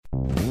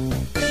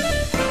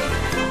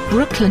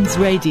Brooklands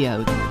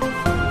Radio.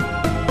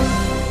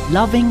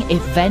 Loving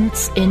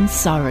events in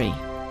Surrey.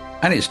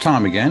 And it's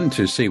time again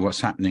to see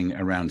what's happening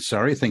around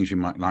Surrey, things you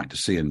might like to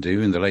see and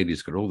do. And the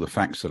lady's got all the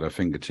facts at her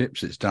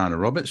fingertips. It's Diana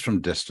Roberts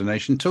from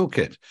Destination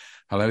Toolkit.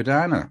 Hello,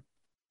 Diana.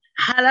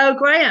 Hello,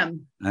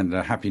 Graham. And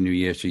Happy New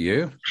Year to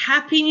you.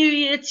 Happy New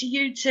Year to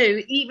you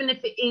too, even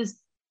if it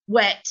is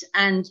wet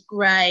and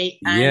grey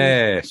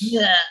and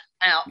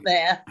out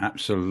there.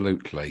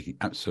 Absolutely.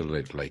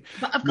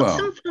 But I've got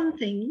some fun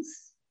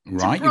things to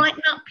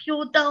brighten up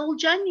your dull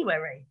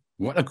January.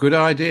 What a good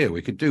idea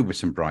we could do with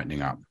some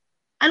brightening up.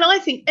 And I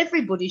think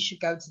everybody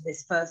should go to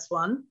this first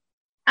one,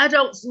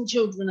 adults and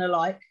children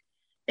alike,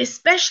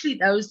 especially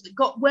those that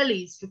got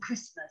wellies for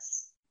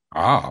Christmas.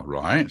 Ah,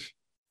 right.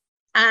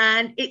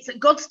 And it's at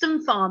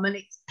Godstone Farm and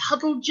it's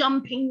puddle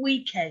jumping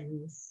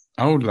weekends.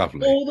 Oh,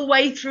 lovely. All the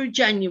way through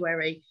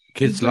January.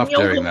 Kids love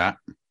doing that.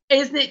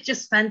 Isn't it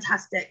just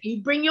fantastic?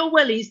 You bring your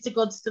wellies to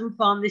Godstone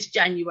Farm this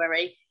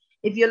January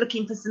if you're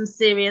looking for some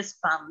serious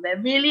fun.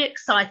 They're really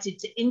excited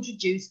to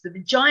introduce the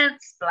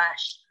Giant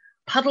Splash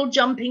puddle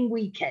jumping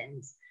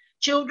weekends.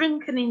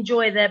 Children can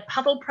enjoy their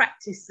puddle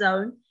practice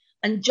zone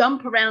and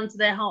jump around to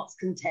their heart's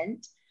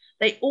content.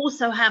 They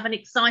also have an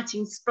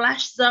exciting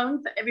splash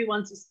zone for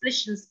everyone to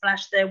splish and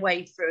splash their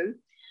way through.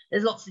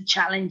 There's lots of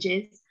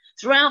challenges.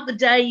 Throughout the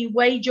day, you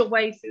wade your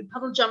way through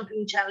puddle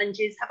jumping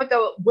challenges, have a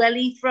go at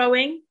welly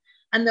throwing,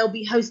 and they'll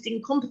be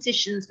hosting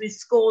competitions with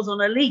scores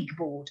on a league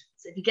board.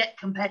 So if you get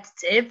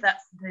competitive,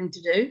 that's the thing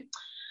to do.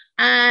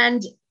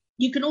 And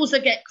you can also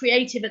get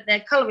creative at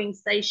their colouring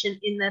station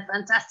in their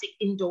fantastic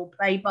indoor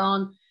play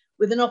barn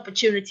with an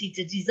opportunity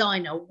to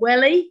design a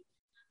welly.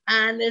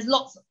 And there's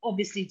lots,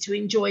 obviously, to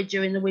enjoy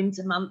during the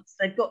winter months.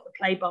 They've got the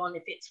play barn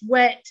if it's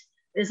wet.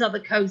 There's other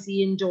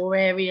cosy indoor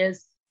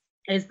areas.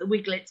 There's the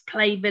Wiglets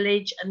Play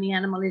Village and the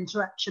Animal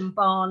Interaction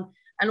Barn,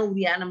 and all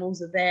the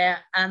animals are there.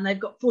 And they've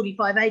got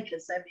 45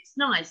 acres, so if it's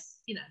nice,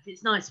 if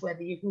it's nice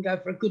weather, you can go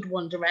for a good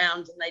wander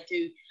around, and they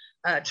do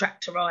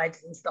tractor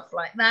rides and stuff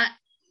like that.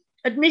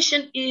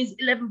 Admission is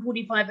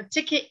 $11.45 a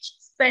ticket.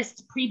 It's best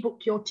to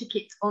pre-book your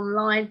tickets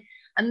online,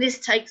 and this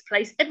takes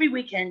place every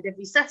weekend,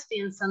 every Saturday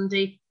and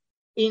Sunday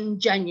in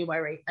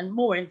January. And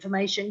more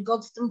information,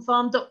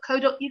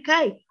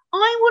 godstonefarm.co.uk. I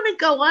want to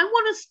go. I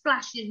want to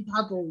splash in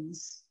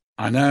puddles.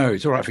 I know,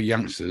 it's all right for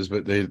youngsters,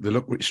 but they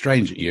look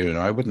strange at you and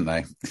I, wouldn't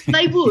they?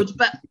 They would,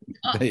 but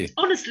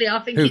honestly, I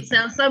think it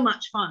sounds so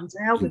much fun. To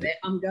hell with it,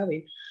 I'm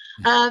going.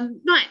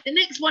 Right, the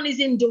next one is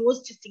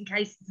indoors, just in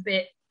case it's a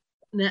bit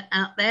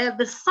out there.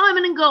 The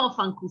Simon and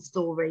Garfunkel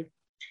story.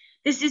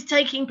 This is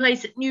taking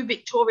place at New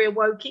Victoria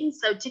Woking,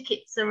 so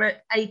tickets are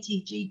at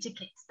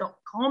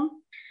atgtickets.com.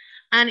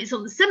 And it's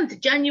on the 7th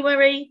of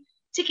January.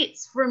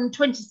 Tickets from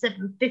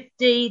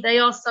 $27.50. They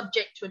are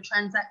subject to a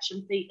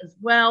transaction fee as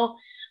well.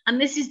 And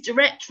this is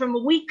direct from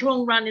a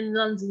week-long run in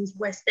London's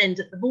West End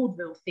at the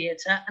Vaudeville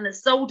Theatre and a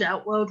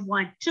sold-out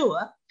worldwide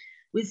tour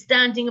with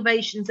standing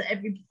ovations at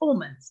every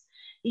performance.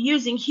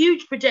 Using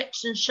huge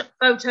projection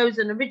photos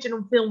and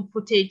original film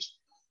footage,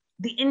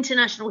 the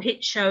international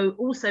hit show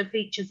also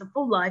features a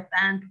full live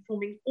band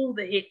performing all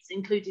the hits,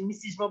 including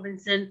Mrs.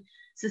 Robinson,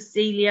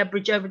 Cecilia,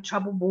 Bridge Over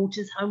Troubled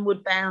Waters,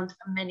 Homeward Bound,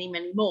 and many,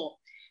 many more.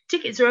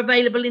 Tickets are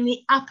available in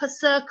the upper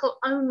circle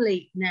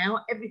only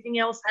now. Everything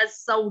else has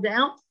sold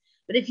out.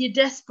 But if you're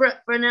desperate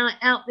for a night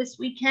out this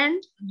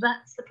weekend,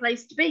 that's the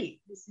place to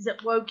be. This is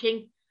at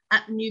Woking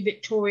at the New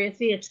Victoria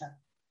Theatre.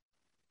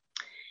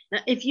 Now,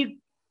 if you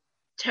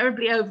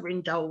terribly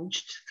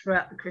overindulged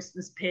throughout the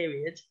Christmas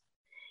period,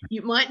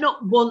 you might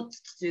not want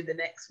to do the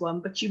next one,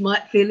 but you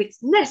might feel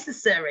it's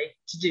necessary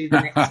to do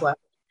the next one.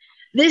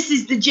 This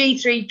is the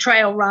G3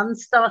 Trail Run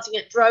starting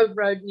at Drove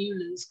Road,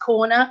 Newlands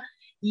Corner.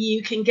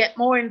 You can get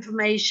more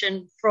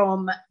information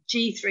from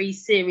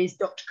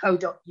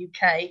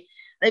g3series.co.uk.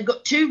 They've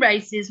got two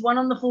races, one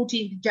on the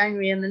 14th of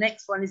January and the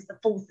next one is the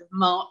 4th of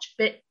March.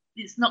 But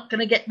it's not going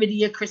to get rid of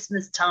your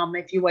Christmas time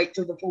if you wait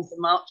till the 4th of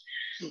March.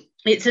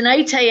 It's an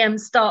 8 a.m.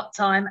 start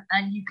time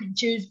and you can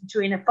choose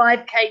between a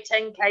 5K,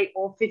 10K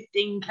or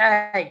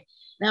 15K.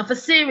 Now, for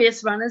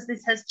serious runners,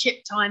 this has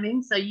chip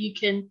timing, so you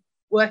can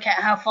work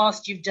out how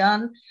fast you've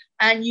done.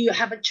 And you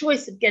have a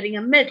choice of getting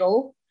a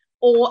medal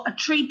or a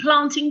tree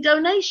planting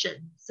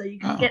donation. So you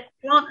can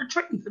plant a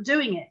tree for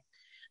doing it.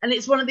 And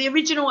it's one of the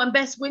original and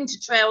best winter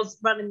trails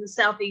run in the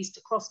southeast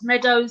across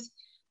meadows,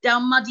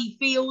 down muddy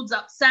fields,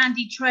 up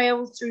sandy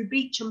trails, through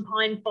beech and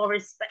pine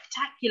forests,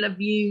 spectacular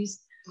views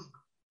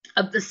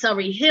of the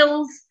Surrey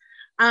Hills.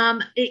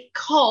 It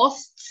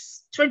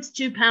costs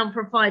 £22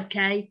 for a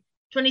 5K,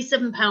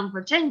 £27 for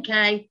a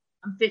 10K,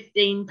 and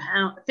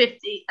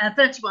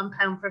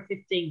 £31 for a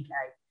 15K.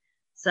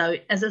 So,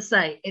 as I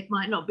say, it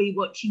might not be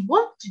what you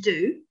want to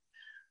do,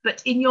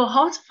 but in your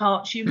heart of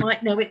hearts, you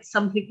might know it's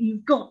something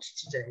you've got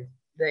to do.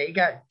 There you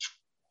go.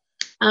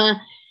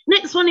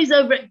 Next one is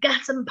over at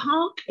Gatton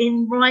Park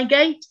in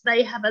Reigate.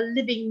 They have a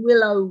Living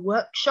Willow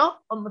workshop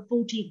on the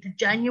 14th of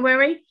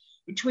January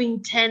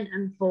between 10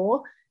 and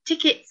 4.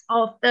 Tickets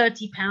are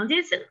 £30.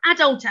 It's an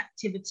adult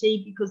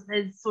activity because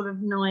there's sort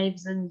of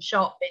knives and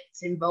sharp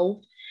bits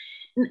involved.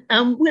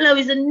 Willow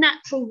is a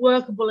natural,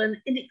 workable and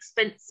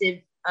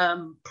inexpensive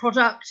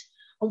product.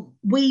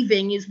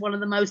 Weaving is one of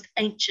the most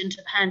ancient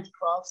of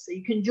handicrafts, so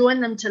you can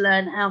join them to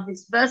learn how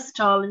this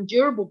versatile and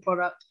durable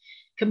product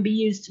can be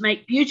used to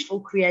make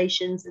beautiful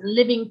creations and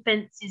living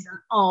fences and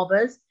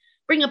arbours.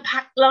 Bring a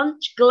packed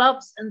lunch,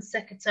 gloves and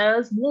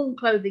secateurs. Warm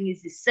clothing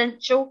is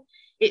essential.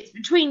 It's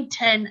between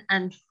 10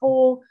 and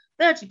 4,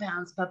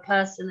 £30 per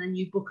person, and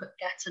you book at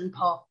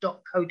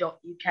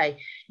gattonpark.co.uk.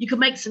 You can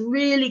make some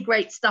really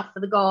great stuff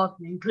for the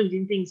garden,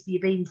 including things for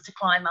your beans to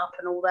climb up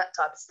and all that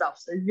type of stuff.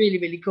 So really,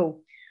 really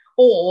cool.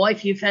 Or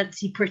if you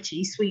fancy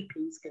pretty, sweet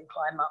peas can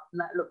climb up,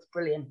 and that looks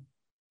brilliant.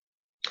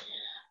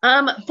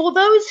 For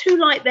those who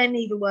like their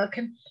needlework,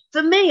 and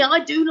for me, I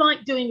do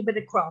like doing a bit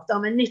of craft.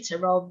 I'm a knitter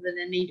rather than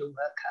a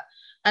needleworker.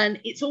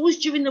 And it's always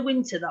during the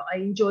winter that I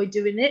enjoy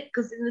doing it,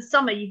 because in the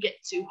summer you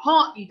get too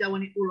hot, you don't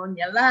want it all on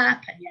your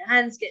lap and your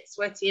hands get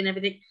sweaty and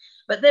everything.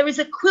 But there is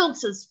a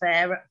quilters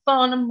fair at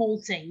Farnham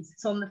Maltings.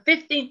 It's on the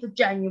 15th of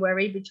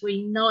January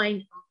between 9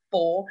 and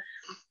 4.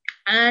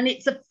 And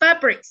it's a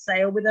fabric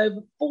sale with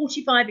over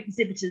 45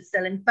 exhibitors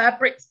selling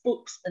fabrics,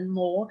 books and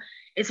more.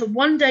 It's a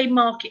one-day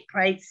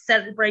marketplace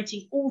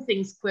celebrating all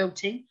things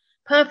quilting.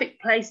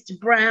 Perfect place to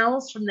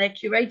browse from their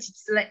curated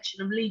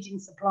selection of leading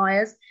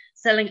suppliers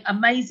selling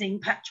amazing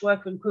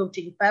patchwork and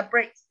quilting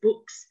fabrics,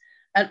 books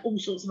and all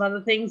sorts of other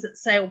things at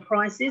sale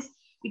prices.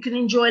 You can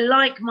enjoy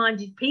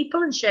like-minded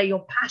people and share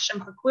your passion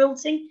for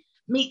quilting.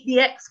 Meet the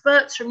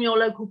experts from your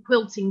local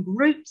quilting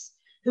groups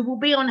who will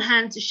be on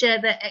hand to share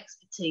their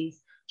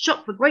expertise.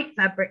 Shop for great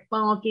fabric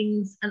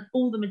bargains and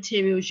all the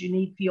materials you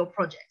need for your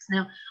projects.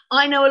 Now,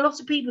 I know a lot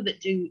of people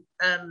that do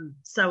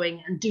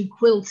sewing and do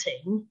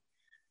quilting,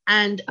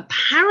 and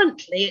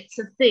apparently it's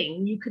a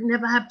thing. You can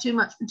never have too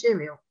much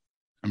material.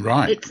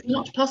 Right. It's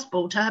not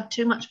possible to have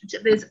too much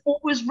material. There's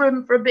always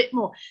room for a bit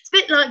more. It's a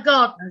bit like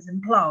gardeners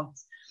and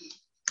plants.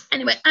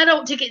 Anyway,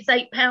 adult tickets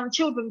 £8.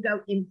 Children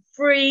go in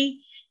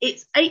free.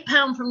 It's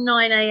 £8 from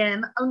 9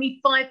 a.m.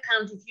 Only £5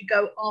 if you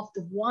go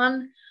after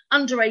 1.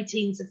 Under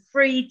 18s are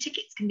free.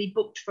 Tickets can be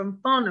booked from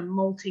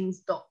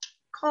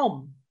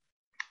farnhammaltings.com.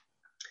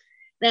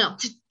 Now,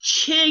 to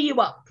cheer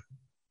you up,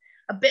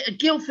 a bit of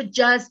Guildford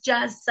jazz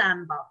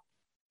samba.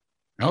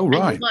 Oh,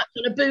 right. And you might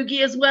want a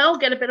boogie as well,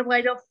 get a bit of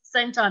weight off at the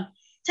same time.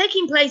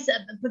 Taking place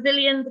at the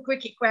Pavilion, the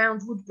Cricket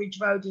Ground, Woodbridge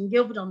Road in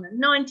Guildford on the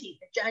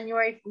 19th of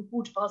January from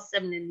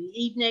 7:15 in the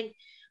evening.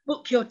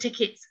 Book your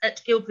tickets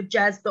at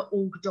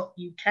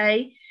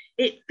guildfordjazz.org.uk.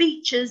 It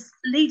features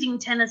leading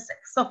tenor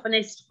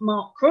saxophonist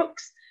Mark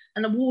Crooks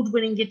and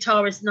award-winning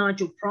guitarist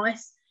Nigel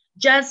Price.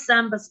 Jazz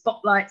Samba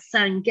spotlights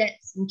Sam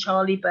Getz and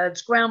Charlie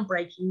Bird's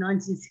groundbreaking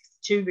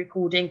 1962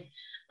 recording,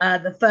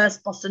 the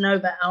first bossa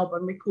nova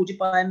album recorded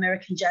by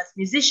American jazz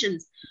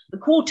musicians. The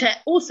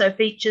quartet also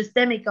features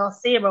Demi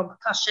Garcia on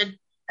percussion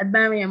and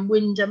Marianne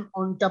Wyndham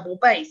on double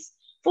bass.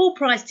 Full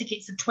price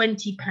tickets are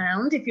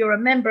 £20. If you're a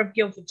member of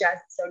Guildford Jazz,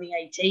 it's only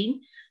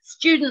 18.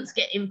 Students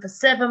get in for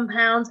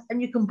 £7,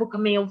 and you can book a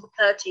meal for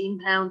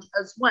 £13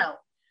 as well.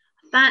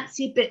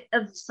 Fancy a bit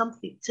of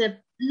something to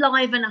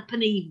liven up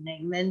an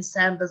evening, then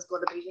Samba's got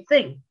to be the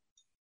thing.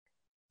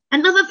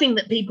 Another thing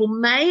that people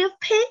may have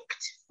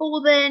picked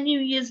for their New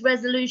Year's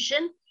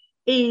resolution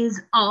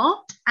is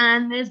art,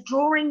 and there's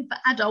drawing for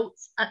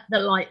adults at the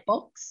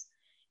Lightbox,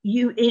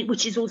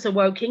 which is also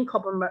Woking,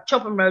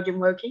 Chopham Road in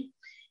Woking.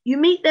 You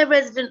meet their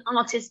resident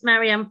artist,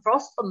 Marianne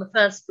Frost, on the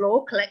first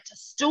floor, collect a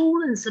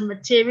stool and some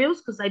materials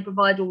because they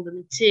provide all the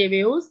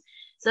materials.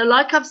 So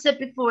like I've said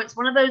before, it's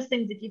one of those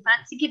things, if you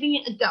fancy giving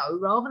it a go,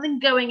 rather than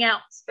going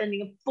out and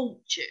spending a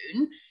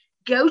fortune,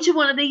 go to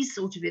one of these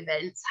sort of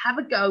events, have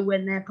a go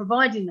when they're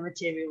providing the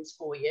materials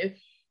for you.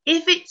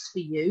 If it's for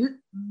you,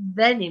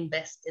 then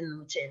invest in the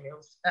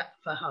materials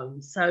for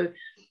home. So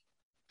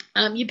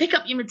you pick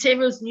up your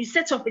materials and you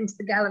set off into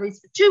the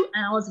galleries for 2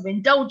 hours of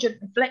indulgent,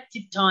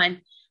 reflective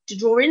time to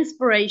draw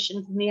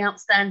inspiration from the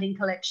outstanding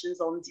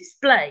collections on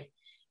display.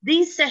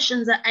 These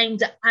sessions are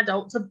aimed at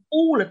adults of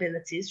all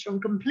abilities,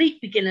 from complete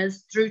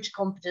beginners through to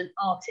confident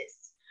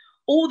artists.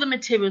 All the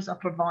materials are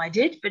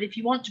provided, but if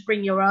you want to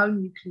bring your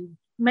own, you can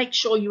make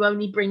sure you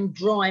only bring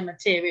dry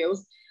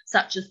materials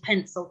such as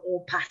pencil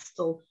or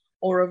pastel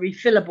or a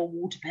refillable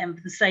water pen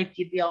for the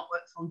safety of the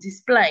artworks on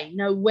display.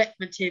 No wet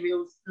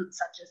materials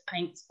such as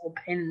paints or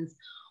pens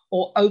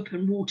or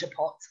open water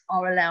pots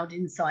are allowed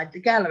inside the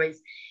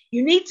galleries.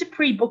 You need to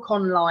pre-book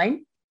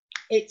online.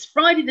 It's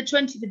Friday the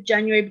 20th of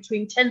January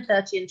between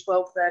 10:30 and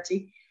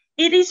 12:30.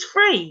 It is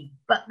free,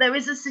 but there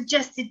is a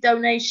suggested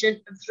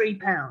donation of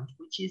 £3,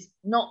 which is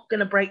not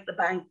going to break the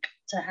bank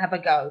to have a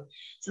go.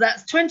 So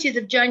that's 20th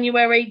of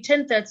January,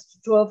 10:30 to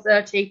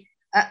 12:30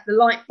 at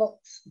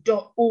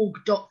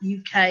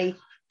thelightbox.org.uk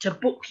to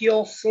book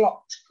your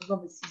slot, because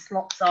obviously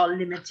slots are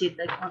limited.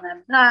 They can't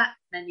have that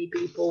many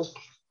people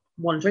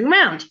wandering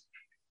around.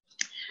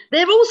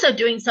 They're also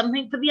doing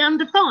something for the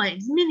under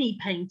fives, mini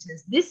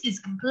painters. This is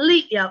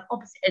completely at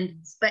opposite end of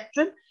the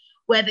spectrum,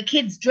 where the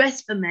kids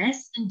dress for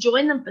mess and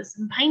join them for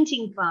some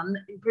painting fun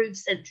that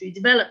improves sensory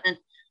development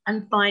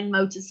and fine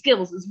motor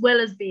skills, as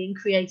well as being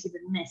creative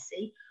and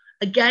messy.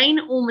 Again,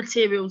 all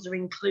materials are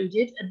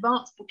included,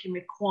 advance booking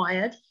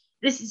required.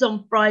 This is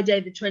on Friday,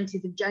 the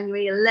 20th of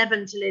January,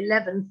 11 till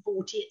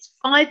 11:40. It's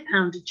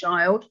 £5 a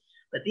child,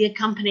 but the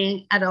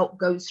accompanying adult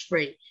goes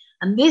free.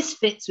 And this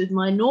fits with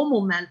my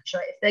normal mantra.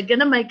 If they're going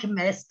to make a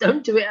mess,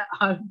 don't do it at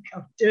home.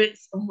 Go do it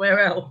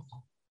somewhere else.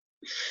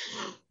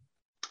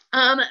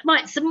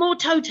 Right, some more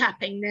toe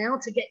tapping now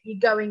to get you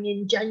going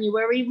in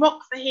January.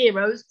 Rock for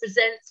Heroes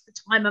presents The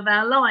Time of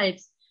Our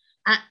Lives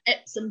at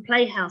Epsom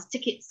Playhouse.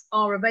 Tickets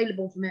are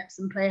available from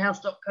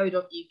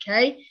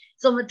epsomplayhouse.co.uk.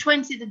 It's on the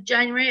 20th of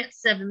January at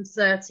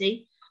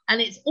 7:30,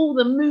 and it's all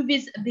the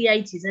movies of the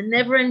 80s, a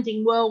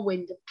never-ending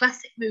whirlwind of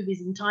classic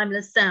movies and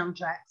timeless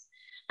soundtracks.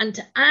 And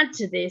to add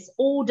to this,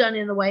 all done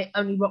in the way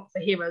only Rock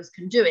for Heroes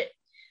can do it.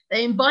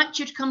 They invite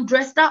you to come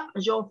dressed up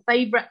as your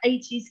favourite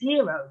 80s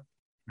hero.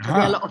 There'll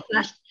be a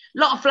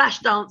lot of flash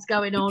dance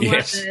going on,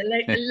 yes.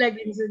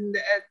 Leggings and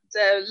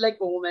leg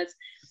warmers.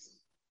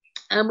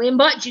 And we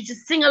invite you to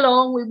sing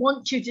along. We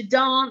want you to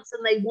dance,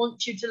 and they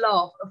want you to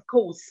laugh, of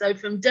course. So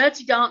from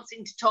Dirty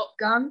Dancing to Top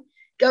Gun,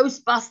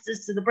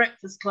 Ghostbusters to The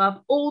Breakfast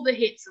Club, all the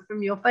hits are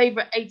from your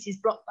favourite 80s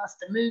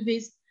blockbuster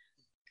movies.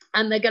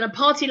 And they're going to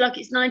party like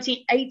it's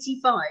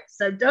 1985.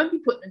 So don't be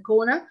put in a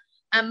corner,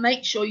 and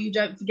make sure you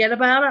don't forget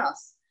about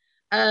us.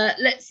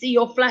 Let's see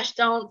your flash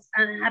dance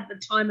and have the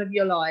time of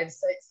your lives.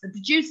 So it's the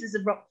producers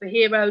of Rock for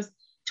Heroes.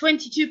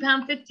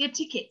 £22.50 a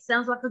ticket.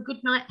 Sounds like a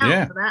good night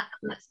out for that.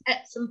 And that's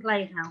Epsom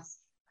Playhouse.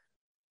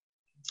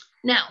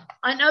 Now,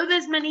 I know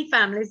there's many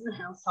families and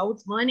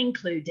households, mine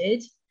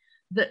included,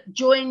 that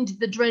joined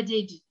the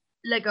dreaded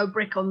Lego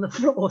brick on the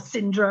floor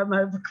syndrome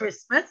over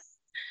Christmas.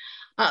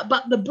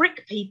 But the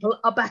brick people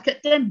are back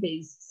at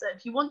Denby's. So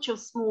if you want your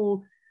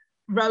small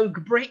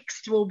rogue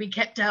bricks to all be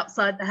kept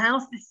outside the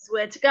house, this is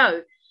where to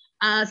go.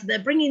 So they're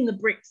bringing the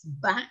bricks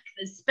back.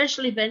 There's a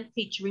special event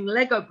featuring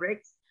Lego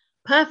bricks.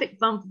 Perfect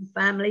fun for the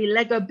family,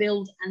 Lego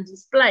build and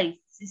display.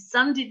 This is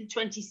Sunday the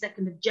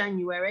 22nd of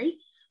January.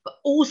 But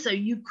also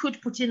you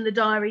could put in the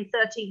diary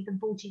 13th and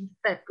 14th of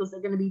Feb because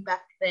they're going to be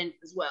back then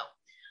as well.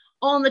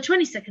 On the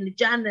 22nd of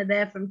Jan, they're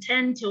there from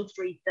 10 till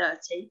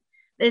 3:30.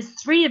 There's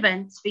 3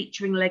 events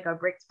featuring Lego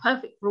bricks,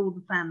 perfect for all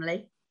the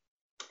family.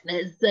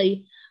 There's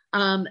the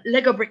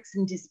Lego bricks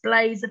and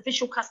displays,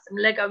 official custom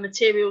Lego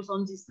materials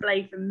on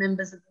display from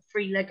members of the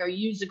free Lego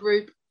user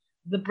group,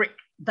 the Brick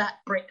That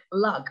Brick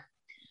Lug.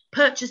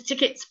 Purchase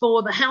tickets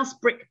for the house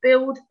brick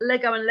build,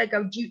 Lego and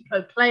Lego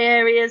Duplo play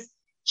areas,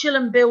 chill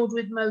and build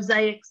with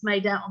mosaics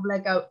made out of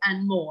Lego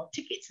and more.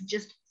 Tickets are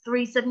just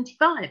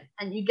 $3.75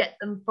 and you get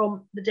them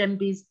from the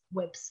Denby's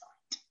website.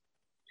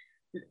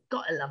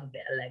 Gotta love a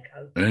bit of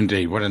Lego.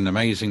 Indeed, what an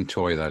amazing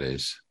toy that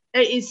is.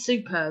 It is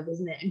superb,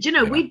 isn't it? And do you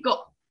know, we've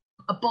got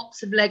a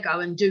box of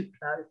Lego and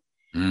Duplo,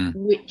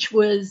 which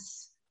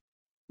was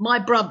my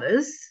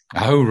brother's.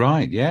 Oh,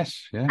 right,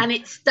 yes. Yeah. And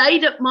it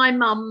stayed at my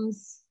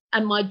mum's,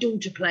 and my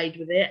daughter played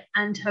with it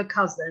and her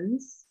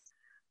cousins.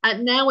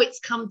 And now it's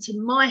come to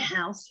my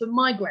house for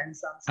my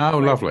grandsons. Oh,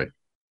 lovely.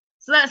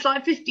 So that's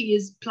like 50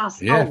 years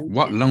plus yeah, old.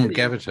 What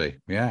longevity.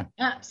 Yeah.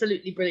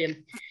 Absolutely brilliant.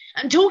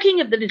 And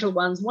talking of the little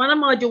ones, one of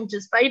my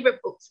daughter's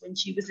favourite books when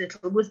she was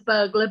little was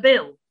Burglar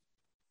Bill.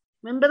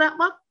 Remember that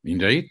one?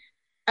 Indeed.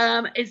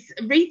 It's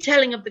a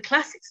retelling of the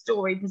classic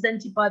story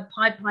presented by the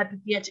Pied Piper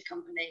Theatre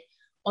Company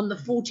on the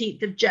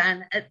 14th of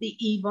Jan at the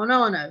Yvonne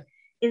Arnaud.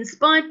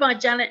 Inspired by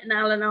Janet and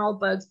Alan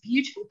Alberg's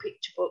beautiful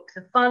picture book,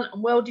 the fun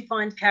and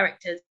well-defined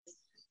characters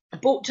are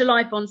brought to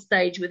life on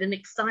stage with an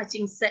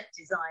exciting set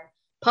design,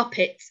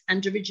 puppets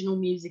and original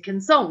music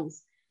and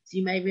songs. So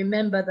you may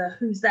remember the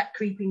Who's That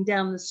Creeping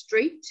Down the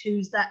Street?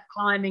 Who's That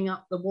Climbing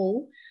Up the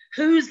Wall?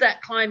 Who's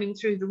That Climbing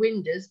Through the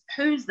Windows?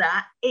 Who's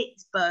That?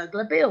 It's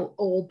Burglar Bill,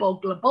 or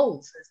Bogler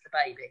Bull, says the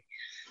baby.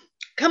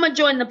 Come and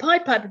join the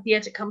Pied Piper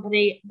Theatre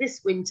Company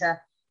this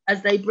winter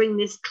as they bring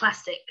this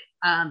classic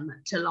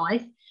to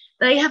life.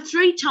 They have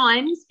 3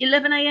 times,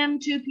 11 a.m,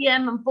 2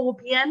 p.m. and 4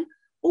 p.m.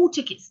 All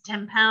tickets are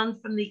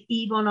 £10 from the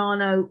Yvonne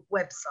Arnaud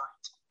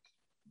website.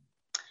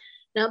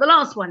 Now, the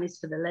last one is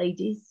for the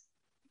ladies.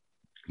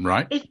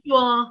 Right. If you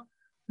are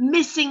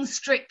missing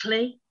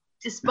Strictly,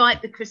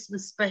 despite the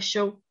Christmas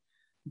special,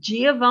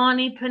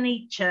 Giovanni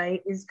Panice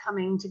is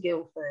coming to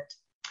Guildford.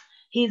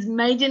 His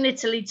Made in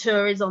Italy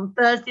tour is on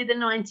Thursday, the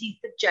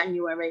 19th of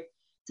January.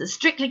 So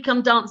Strictly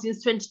Come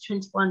Dancing's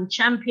 2021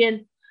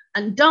 champion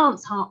and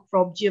dance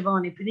heartthrob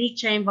Giovanni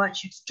Panice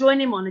invites you to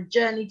join him on a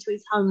journey to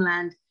his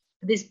homeland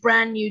for this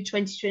brand new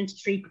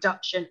 2023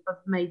 production of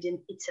Made in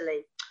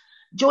Italy.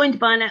 Joined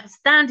by an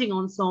outstanding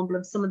ensemble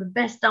of some of the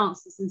best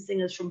dancers and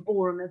singers from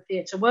ballroom and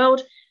theatre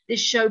world, this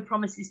show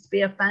promises to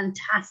be a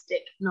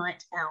fantastic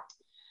night out.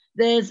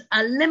 There's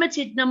a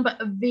limited number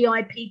of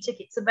VIP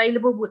tickets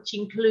available, which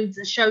includes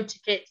a show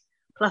ticket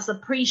plus a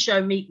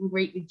pre-show meet and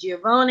greet with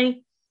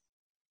Giovanni,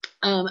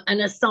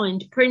 and a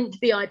signed print,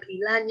 VIP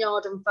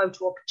lanyard and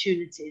photo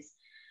opportunities.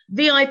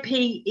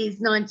 VIP is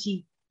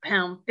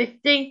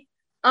 £90.50.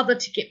 Other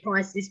ticket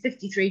prices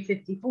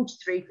 $53.50,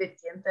 $43.50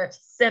 and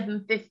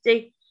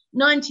 $37.50.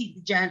 19th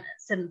of Jan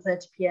at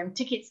 7:30 p.m.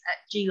 Tickets at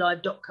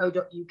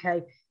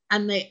glive.co.uk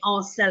and they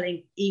are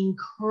selling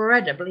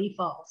incredibly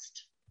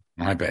fast.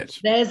 I bet.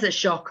 There's a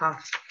shocker.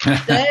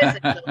 There's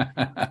a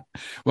shocker.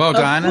 Well,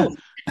 Diana.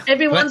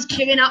 Everyone's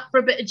queuing up for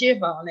a bit of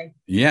Giovanni.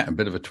 Yeah, a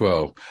bit of a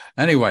 12.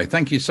 Anyway,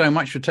 thank you so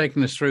much for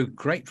taking us through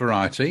great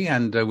variety,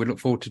 and we look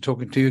forward to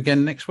talking to you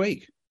again next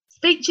week.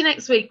 Speak to you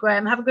next week,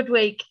 Graham. Have a good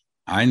week.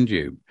 And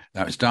you.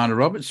 That was Diana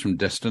Roberts from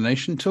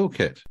Destination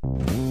Toolkit.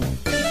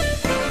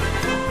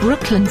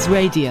 Brooklands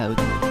Radio.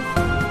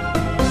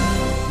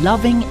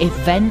 Loving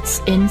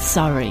events in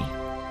Surrey.